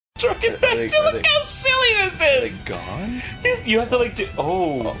Trucking back to look how silly this is. Are they gone? You have to like do.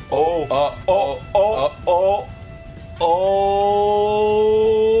 Oh.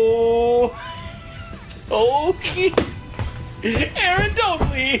 Okay. Aaron,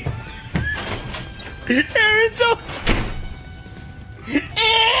 don't leave. Aaron, don't.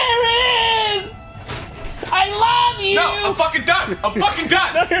 Aaron! I love you! No, I'm fucking done! I'm fucking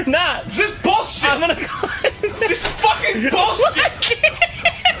done! No, you're not. This is bullshit! I'm gonna go. This is fucking bullshit!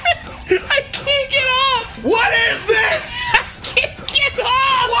 I can't get off! What is this? I can't get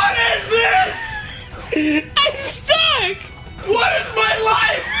off! What is this? I'm stuck! What is my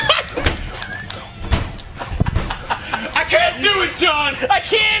life? I can't do it, John! I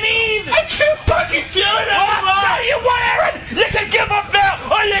can't either! I can't fucking do it anymore! I'll tell you what, Aaron! You can give up now,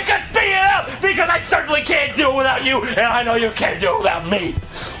 or you can figure it out, because I certainly can't do it without you, and I know you can't do it without me.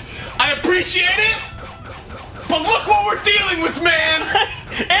 I appreciate it, but look what we're dealing with, man!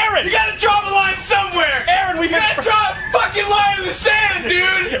 Aaron! You gotta draw the line somewhere! Aaron, we gotta draw a fucking line in the sand,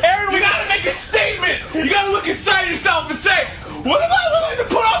 dude! Aaron, you gotta make a statement! You gotta look inside yourself and say, what am I